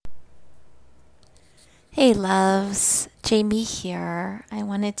Hey loves, Jamie here. I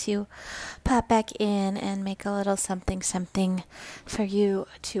wanted to pop back in and make a little something for you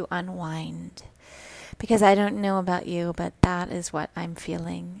to unwind. Because I don't know about you, but that is what I'm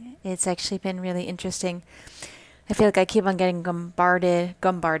feeling. It's actually been really interesting. I feel like I keep on getting bombarded,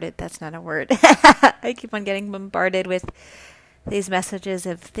 that's not a word. I keep on getting bombarded with these messages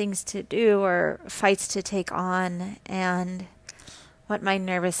of things to do or fights to take on, and what my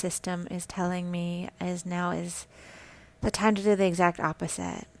nervous system is telling me is now is the time to do the exact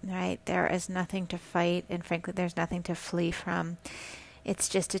opposite, right? There is nothing to fight, and frankly, there's nothing to flee from. It's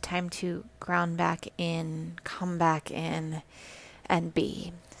just a time to ground back in, come back in, and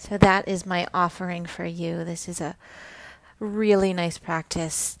be. So that is my offering for you. This is a really nice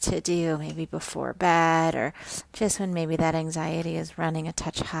practice to do maybe before bed or just when maybe that anxiety is running a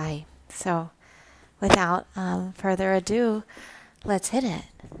touch high. So without further ado, let's hit it.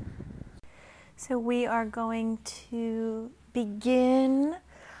 So we are going to begin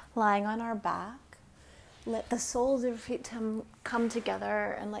lying on our back. Let the soles of your feet come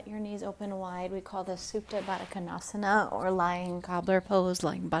together and let your knees open wide. We call this Supta Baddha Konasana, or lying cobbler pose,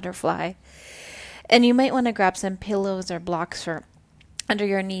 lying butterfly. And you might want to grab some pillows or blocks for under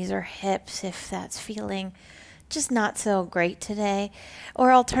your knees or hips if that's feeling just not so great today.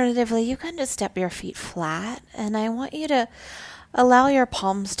 Or alternatively, you can just step your feet flat, and I want you to allow your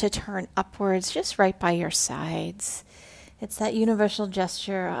palms to turn upwards just right by your sides. It's that universal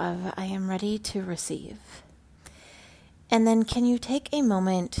gesture of I am ready to receive. And then can you take a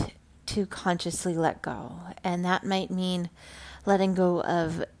moment to consciously let go? And that might mean letting go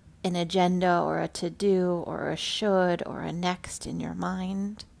of an agenda or a to-do or a should or a next in your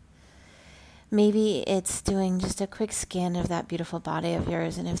mind. Maybe it's doing just a quick scan of that beautiful body of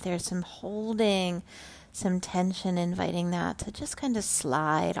yours, and if there's some holding, some tension, inviting that to just kind of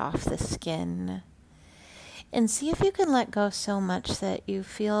slide off the skin. And see if you can let go so much that you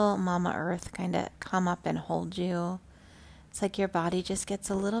feel Mama Earth kind of come up and hold you. It's like your body just gets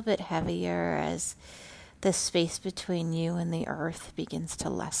a little bit heavier as the space between you and the earth begins to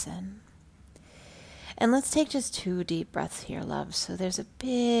lessen. And let's take just 2 deep breaths here, love. So there's a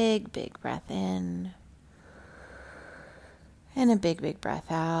big breath in. And a big breath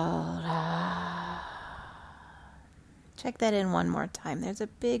out. Check that in one more time. There's a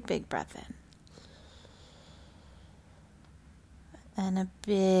big breath in. And a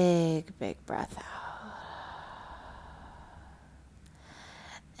big breath out.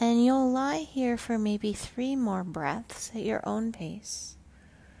 And you'll lie here for maybe 3 more breaths at your own pace.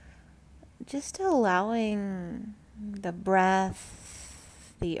 Just allowing the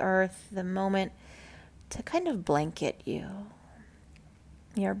breath, the earth, the moment to kind of blanket you.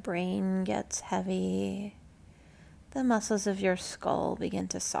 Your brain gets heavy. The muscles of your skull begin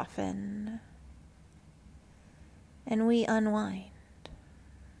to soften. And we unwind.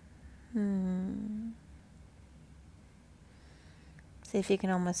 See if you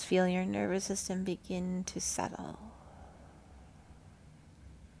can almost feel your nervous system begin to settle.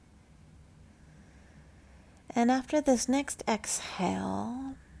 And after this next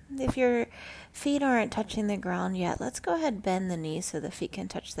exhale, if your feet aren't touching the ground yet, let's go ahead and bend the knees so the feet can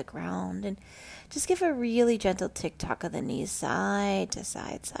touch the ground. And just give a really gentle tick-tock of the knees side to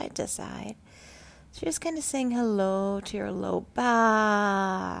side, side to side. So you're just kind of saying hello to your low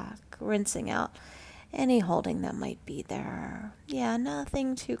back, rinsing out any holding that might be there. Yeah,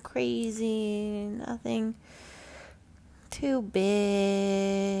 nothing too crazy, nothing too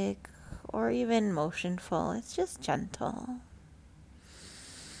big or even motionful. It's just gentle.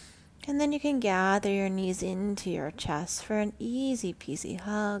 And then you can gather your knees into your chest for an easy peasy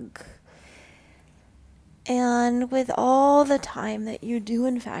hug. And with all the time that you do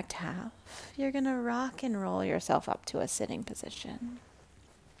in fact have, you're going to rock and roll yourself up to a sitting position.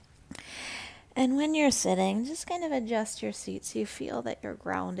 And when you're sitting, just kind of adjust your seat so you feel that you're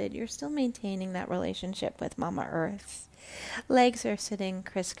grounded. You're still maintaining that relationship with Mama Earth. Legs are sitting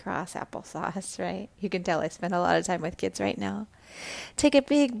crisscross applesauce, right? You can tell I spend a lot of time with kids right now. Take a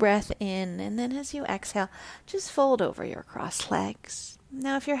big breath in, and then as you exhale, just fold over your crossed legs.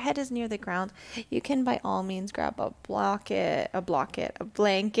 Now, if your head is near the ground, you can by all means grab a blanket, or a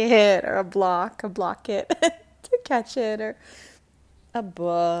block to catch it, or a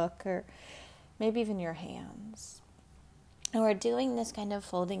book, or maybe even your hands. And we're doing this kind of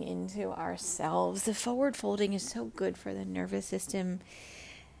folding into ourselves. The forward folding is so good for the nervous system.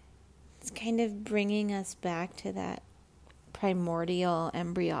 It's kind of bringing us back to that primordial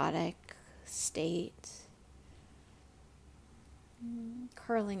embryonic state.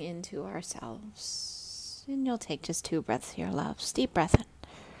 Curling into ourselves. And you'll take just 2 breaths here, loves. Deep breath in.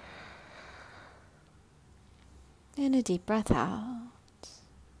 And a deep breath out.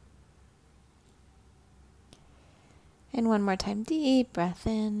 And one more time, deep breath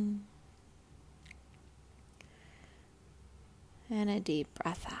in. And a deep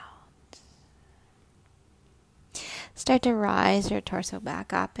breath out. Start to rise your torso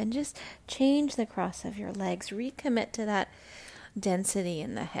back up and just change the cross of your legs. Recommit to that density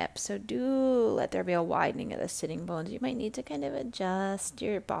in the hips. So do let there be a widening of the sitting bones. You might need to kind of adjust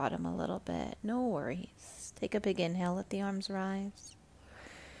your bottom a little bit. No worries. Take a big inhale, let the arms rise.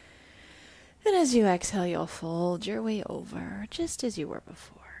 And as you exhale, you'll fold your way over, just as you were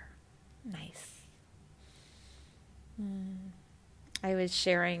before. Nice. I was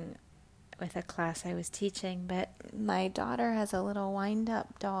sharing with a class I was teaching, but my daughter has a little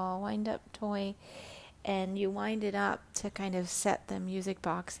wind-up doll, wind-up toy, and you wind it up to kind of set the music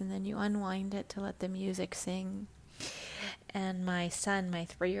box, and then you unwind it to let the music sing. And my son, my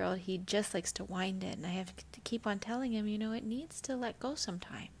 3-year-old, he just likes to wind it, and I have to keep on telling him, it needs to let go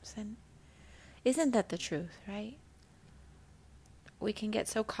sometimes. And isn't that the truth, right? We can get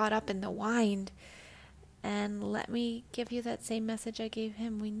so caught up in the wind, and let me give you that same message I gave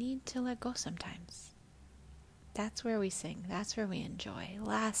him. We need to let go sometimes. That's where we sing. That's where we enjoy.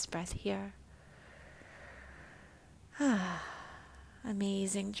 Last breath here.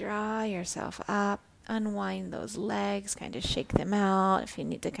 Amazing. Draw yourself up. Unwind those legs. Kind of shake them out. If you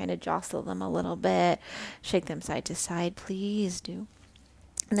need to kind of jostle them a little bit, shake them side to side, please do.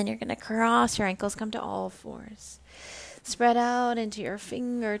 And then you're going to cross your ankles, come to all fours. Spread out into your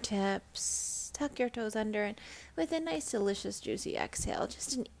fingertips. Tuck your toes under, and with a nice, delicious, juicy exhale,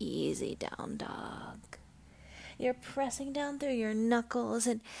 just an easy down dog. You're pressing down through your knuckles,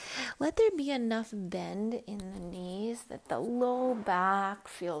 and let there be enough bend in the knees that the low back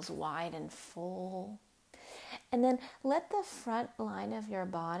feels wide and full. And then let the front line of your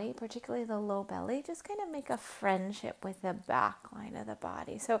body, particularly the low belly, just kind of make a friendship with the back line of the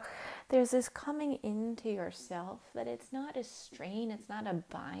body. So there's this coming into yourself, that it's not a strain, it's not a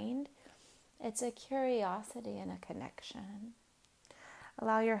bind. It's a curiosity and a connection.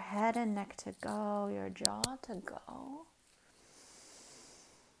 Allow your head and neck to go, your jaw to go.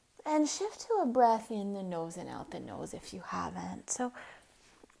 And shift to a breath in the nose and out the nose if you haven't. So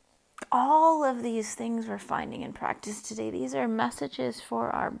all of these things we're finding in practice today, these are messages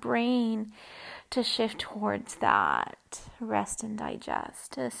for our brain to shift towards that rest and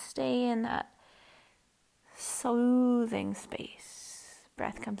digest, to stay in that soothing space.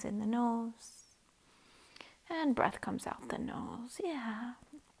 Breath comes in the nose, and breath comes out the nose. Yeah.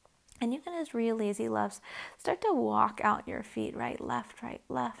 And you can, as real lazy loves, start to walk out your feet, right, left, right,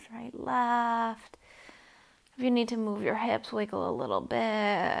 left, right, left. If you need to move your hips, wiggle a little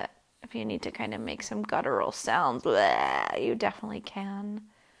bit. If you need to kind of make some guttural sounds, you definitely can.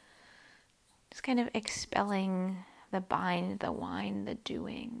 Just kind of expelling the bind, the whine, the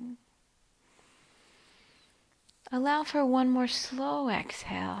doing. Allow for one more slow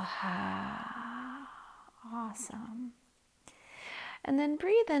exhale. Awesome. And then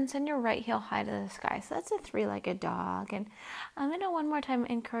breathe in, send your right heel high to the sky. So that's a 3-legged dog. And I'm going to one more time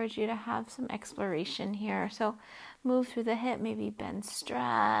encourage you to have some exploration here. So move through the hip, maybe bend,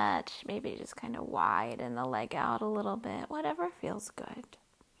 stretch, maybe just kind of widen the leg out a little bit, whatever feels good.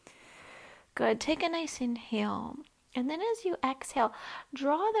 Good. Take a nice inhale. And then as you exhale,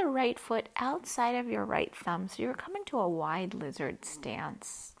 draw the right foot outside of your right thumb. So you're coming to a wide lizard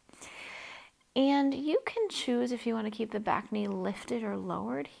stance. And you can choose if you want to keep the back knee lifted or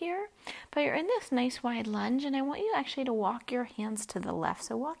lowered here. But you're in this nice wide lunge, and I want you actually to walk your hands to the left.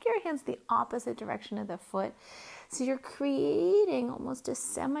 So walk your hands the opposite direction of the foot. So you're creating almost a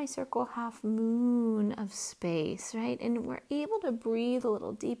semicircle half moon of space, right? And we're able to breathe a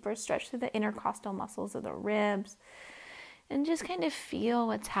little deeper, stretch through the intercostal muscles of the ribs, and just kind of feel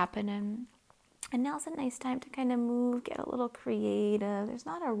what's happening. And now's a nice time to kind of move, get a little creative. There's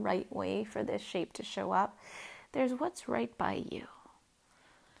not a right way for this shape to show up. There's what's right by you.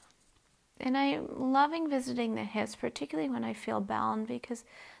 And I'm loving visiting the hips, particularly when I feel bound, because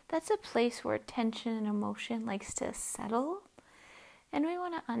that's a place where tension and emotion likes to settle. And we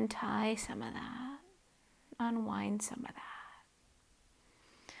want to untie some of that, unwind some of that.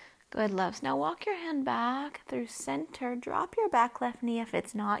 Good, loves. Now walk your hand back through center. Drop your back left knee if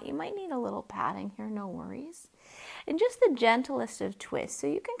it's not. You might need a little padding here, no worries. And just the gentlest of twists. So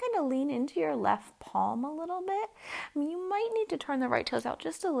you can kind of lean into your left palm a little bit. You might need to turn the right toes out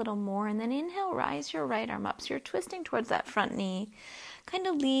just a little more. And then inhale, rise your right arm up. So you're twisting towards that front knee, kind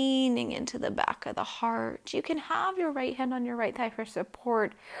of leaning into the back of the heart. You can have your right hand on your right thigh for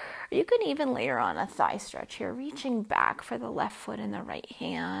support. Or you can even layer on a thigh stretch here, reaching back for the left foot and the right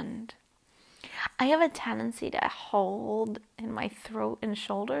hand. I have a tendency to hold in my throat and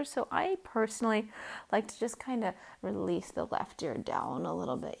shoulders, so I personally like to just kind of release the left ear down a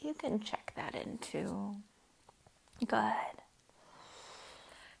little bit. You can check that in too. Good.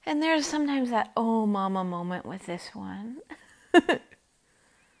 And there's sometimes that oh mama moment with this one.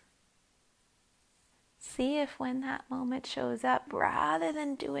 See if when that moment shows up, rather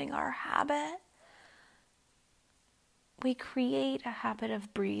than doing our habit, we create a habit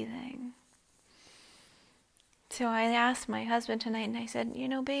of breathing. So I asked my husband tonight and I said,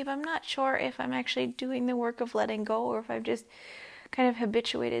 babe, I'm not sure if I'm actually doing the work of letting go or if I've just kind of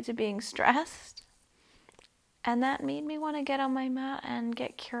habituated to being stressed. And that made me want to get on my mat and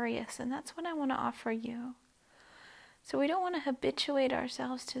get curious. And that's what I want to offer you. So we don't want to habituate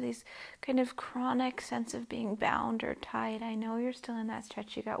ourselves to these kind of chronic sense of being bound or tied. I know you're still in that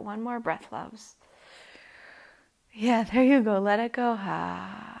stretch. You got one more breath, loves. Yeah, there you go. Let it go.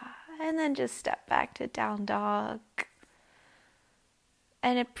 And then just step back to down dog.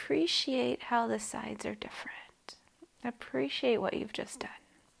 And appreciate how the sides are different. Appreciate what you've just done.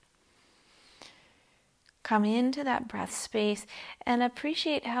 Come into that breath space and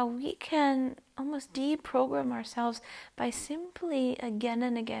appreciate how we can almost deprogram ourselves by simply again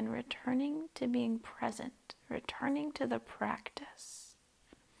and again returning to being present, returning to the practice.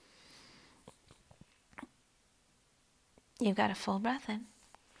 You've got a full breath in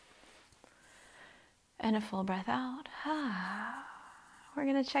and a full breath out. We're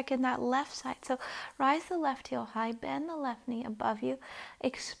going to check in that left side. So rise the left heel high, bend the left knee above you,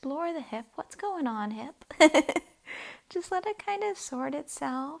 explore the hip. What's going on, hip? Just let it kind of sort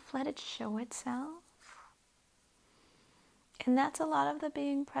itself, let it show itself. And that's a lot of the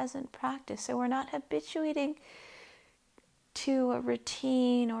being present practice. So we're not habituating to a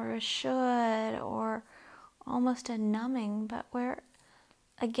routine or a should or almost a numbing, but we're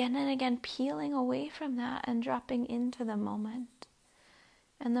again and again peeling away from that and dropping into the moment.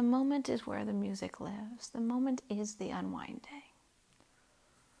 And the moment is where the music lives. The moment is the unwinding.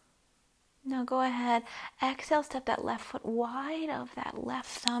 Now go ahead, exhale, step that left foot wide of that left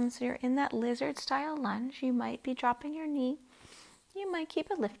thumb. So you're in that lizard style lunge. You might be dropping your knee. You might keep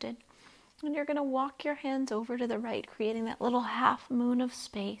it lifted. And you're going to walk your hands over to the right, creating that little half moon of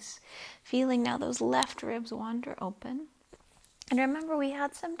space. Feeling now those left ribs wander open. And remember, we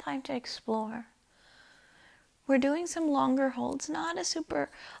had some time to explore. We're doing some longer holds, not a super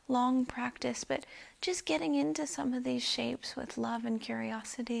long practice, but just getting into some of these shapes with love and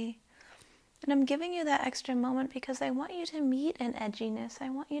curiosity. And I'm giving you that extra moment because I want you to meet an edginess. I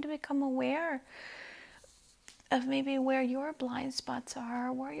want you to become aware of maybe where your blind spots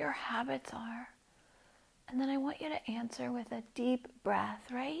are, where your habits are. And then I want you to answer with a deep breath,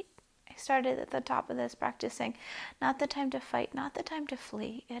 right? I started at the top of this practicing, not the time to fight, not the time to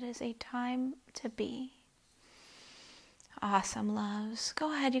flee. It is a time to be. Awesome, loves.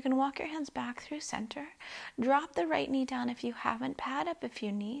 Go ahead. You can walk your hands back through center. Drop the right knee down if you haven't. Pad up if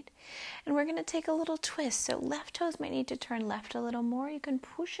you need. And we're going to take a little twist. So left toes might need to turn left a little more. You can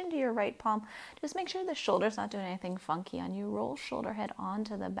push into your right palm. Just make sure the shoulder's not doing anything funky on you. Roll shoulder head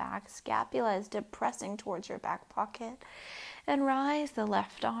onto the back. Scapula is depressing towards your back pocket. And rise the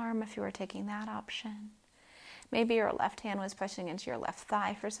left arm if you were taking that option. Maybe your left hand was pushing into your left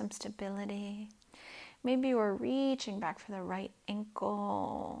thigh for some stability. Maybe we're reaching back for the right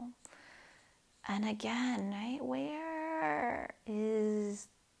ankle. And again, right, where is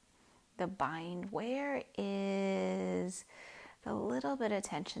the bind? Where is the little bit of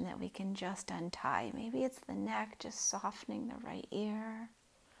tension that we can just untie? Maybe it's the neck, just softening the right ear.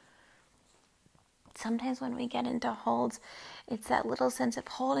 Sometimes when we get into holds, it's that little sense of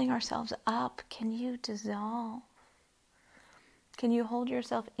holding ourselves up. Can you dissolve? Can you hold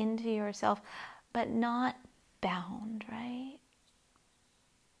yourself into yourself? But not bound, right?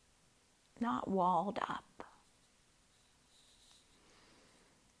 Not walled up.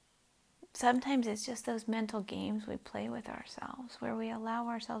 Sometimes it's just those mental games we play with ourselves where we allow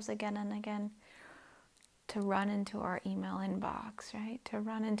ourselves again and again to run into our email inbox, right? To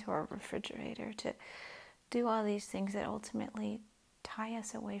run into our refrigerator, to do all these things that ultimately tie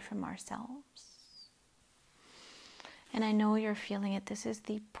us away from ourselves. And I know you're feeling it. This is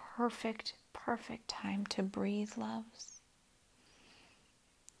the perfect time to breathe, loves.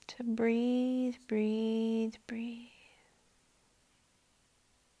 To breathe, breathe, breathe.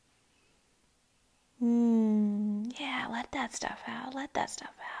 Yeah, let that stuff out. Let that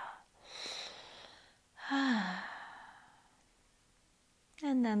stuff out.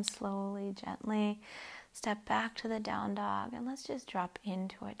 And then slowly, gently step back to the down dog, and let's just drop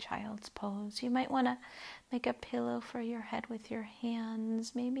into a child's pose. You might want to make a pillow for your head with your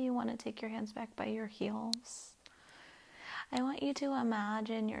hands. Maybe you want to take your hands back by your heels. I want you to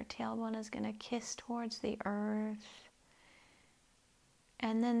imagine your tailbone is going to kiss towards the earth.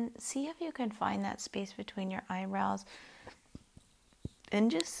 And then see if you can find that space between your eyebrows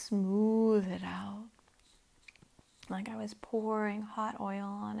and just smooth it out. Like I was pouring hot oil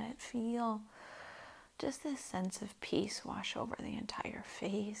on it. Feel just this sense of peace wash over the entire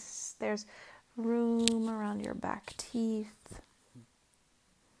face. There's room around your back teeth.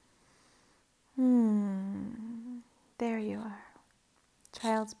 There you are.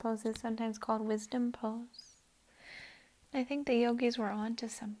 Child's pose is sometimes called wisdom pose. I think the yogis were onto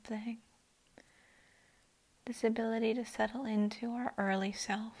something. This ability to settle into our early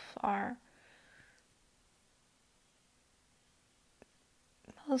self, our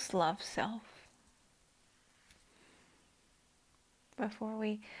most loved self, before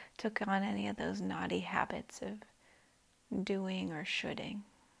we took on any of those naughty habits of doing or shoulding.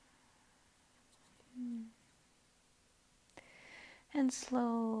 And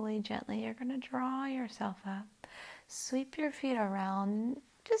slowly, gently, you're going to draw yourself up. Sweep your feet around.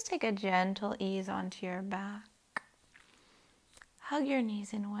 Just take a gentle ease onto your back. Hug your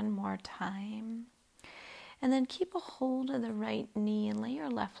knees in one more time. And then keep a hold of the right knee and lay your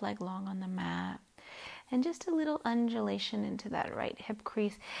left leg long on the mat. And just a little undulation into that right hip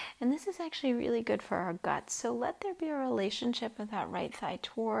crease. And this is actually really good for our guts. So let there be a relationship of that right thigh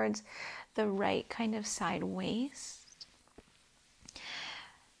towards the right kind of side waist.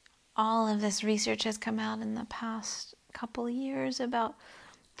 All of this research has come out in the past couple of years about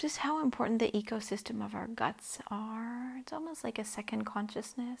just how important the ecosystem of our guts are. It's almost like a second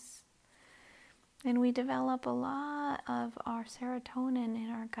consciousness. And we develop a lot of our serotonin in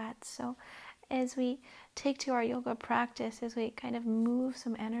our guts. So as we take to our yoga practice, as we kind of move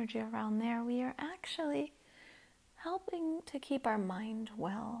some energy around there, we are actually helping to keep our mind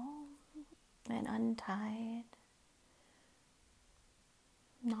well and untied,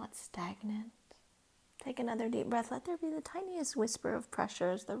 not stagnant. Take another deep breath. Let there be the tiniest whisper of pressure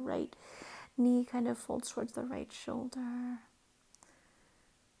as the right knee kind of folds towards the right shoulder.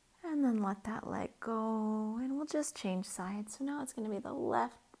 And then let that leg go. And we'll just change sides. So now it's going to be the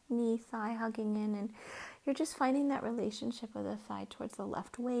left knee, thigh hugging in. And you're just finding that relationship of the thigh towards the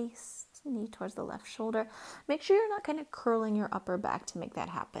left waist, knee towards the left shoulder. Make sure you're not kind of curling your upper back to make that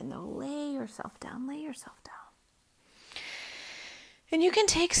happen, though. Lay yourself down. Lay yourself down. And you can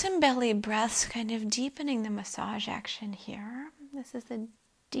take some belly breaths, kind of deepening the massage action here. This is the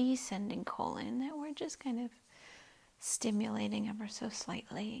descending colon that we're just kind of stimulating ever so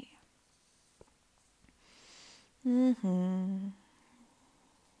slightly.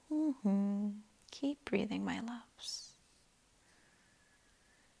 Keep breathing, my loves.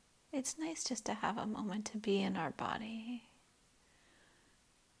 It's nice just to have a moment to be in our body.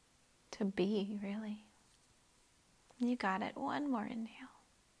 To be, really. You got it. One more inhale.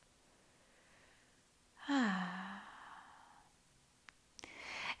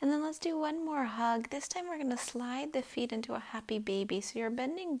 And then let's do one more hug. This time we're going to slide the feet into a happy baby. So you're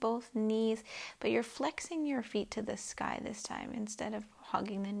bending both knees, but you're flexing your feet to the sky this time instead of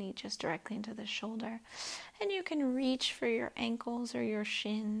hugging the knee just directly into the shoulder. And you can reach for your ankles or your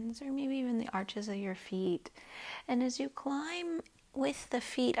shins or maybe even the arches of your feet. And as you climb with the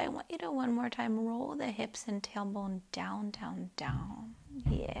feet, I want you to one more time roll the hips and tailbone down, down, down.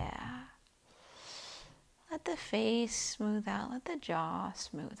 Yeah. Let the face smooth out. Let the jaw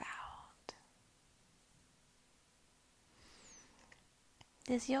smooth out.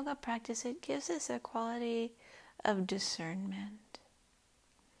 This yoga practice, it gives us a quality of discernment.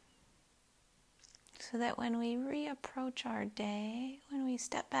 So that when we reapproach our day, when we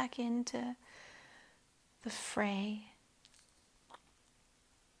step back into the fray,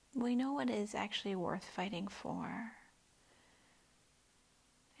 we know what is actually worth fighting for.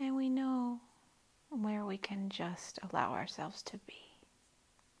 And we know where we can just allow ourselves to be.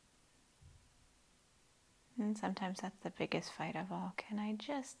 And sometimes that's the biggest fight of all. Can I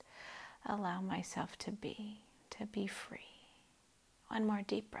just allow myself to be free? One more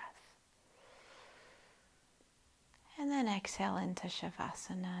deep breath. And then exhale into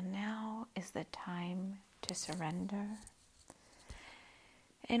Shavasana. Now is the time to surrender.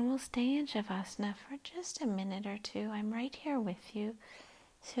 And we'll stay in Shavasana for just a minute or two. I'm right here with you,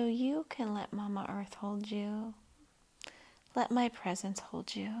 so you can let Mama Earth hold you. Let my presence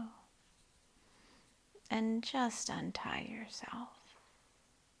hold you. And just untie yourself.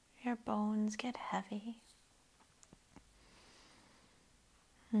 Your bones get heavy.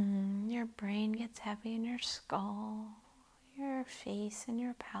 Your brain gets heavy in your skull, your face and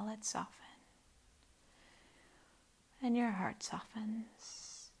your palate soften, and your heart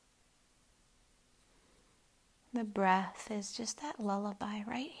softens. The breath is just that lullaby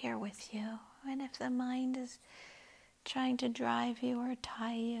right here with you. And if the mind is trying to drive you or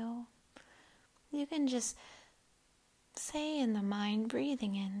tie you, you can just say in the mind,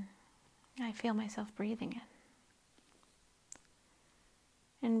 breathing in, I feel myself breathing in.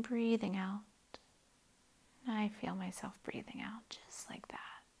 And breathing out, I feel myself breathing out, just like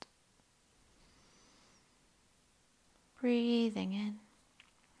that. Breathing in,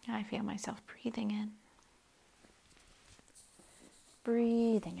 I feel myself breathing in.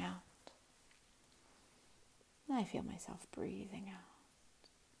 Breathing out, I feel myself breathing out.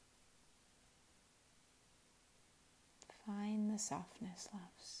 Find the softness,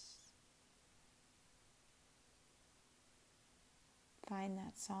 loves. Find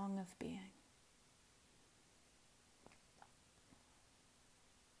that song of being.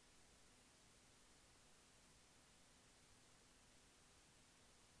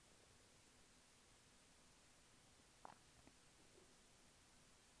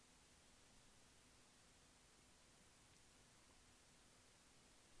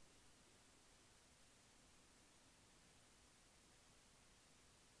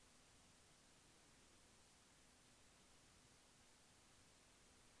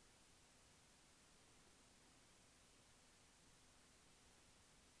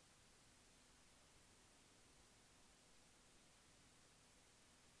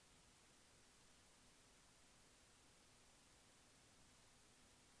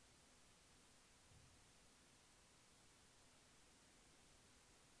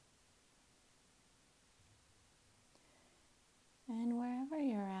 And wherever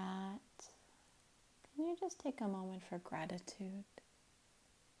you're at, can you just take a moment for gratitude?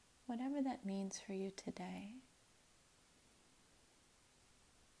 Whatever that means for you today.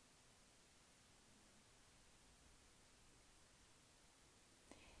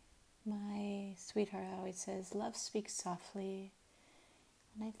 My sweetheart always says, love speaks softly.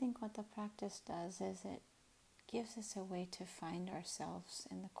 And I think what the practice does is it gives us a way to find ourselves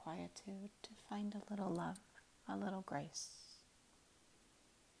in the quietude, to find a little love, a little grace.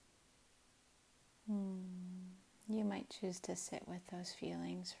 You might choose to sit with those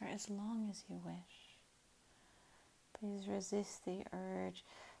feelings for as long as you wish. Please resist the urge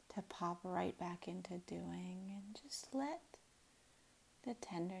to pop right back into doing and just let the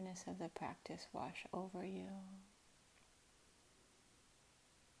tenderness of the practice wash over you.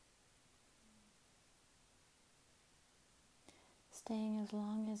 Staying as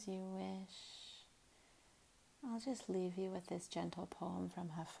long as you wish. I'll just leave you with this gentle poem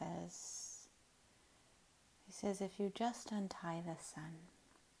from Hafez. He says, if you just untie the sun,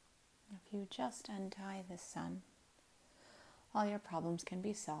 if you just untie the sun, all your problems can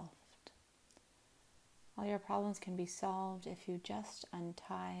be solved. All your problems can be solved if you just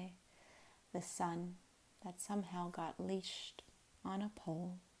untie the sun that somehow got leashed on a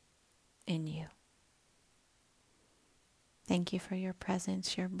pole in you. Thank you for your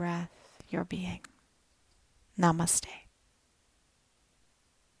presence, your breath, your being. Namaste.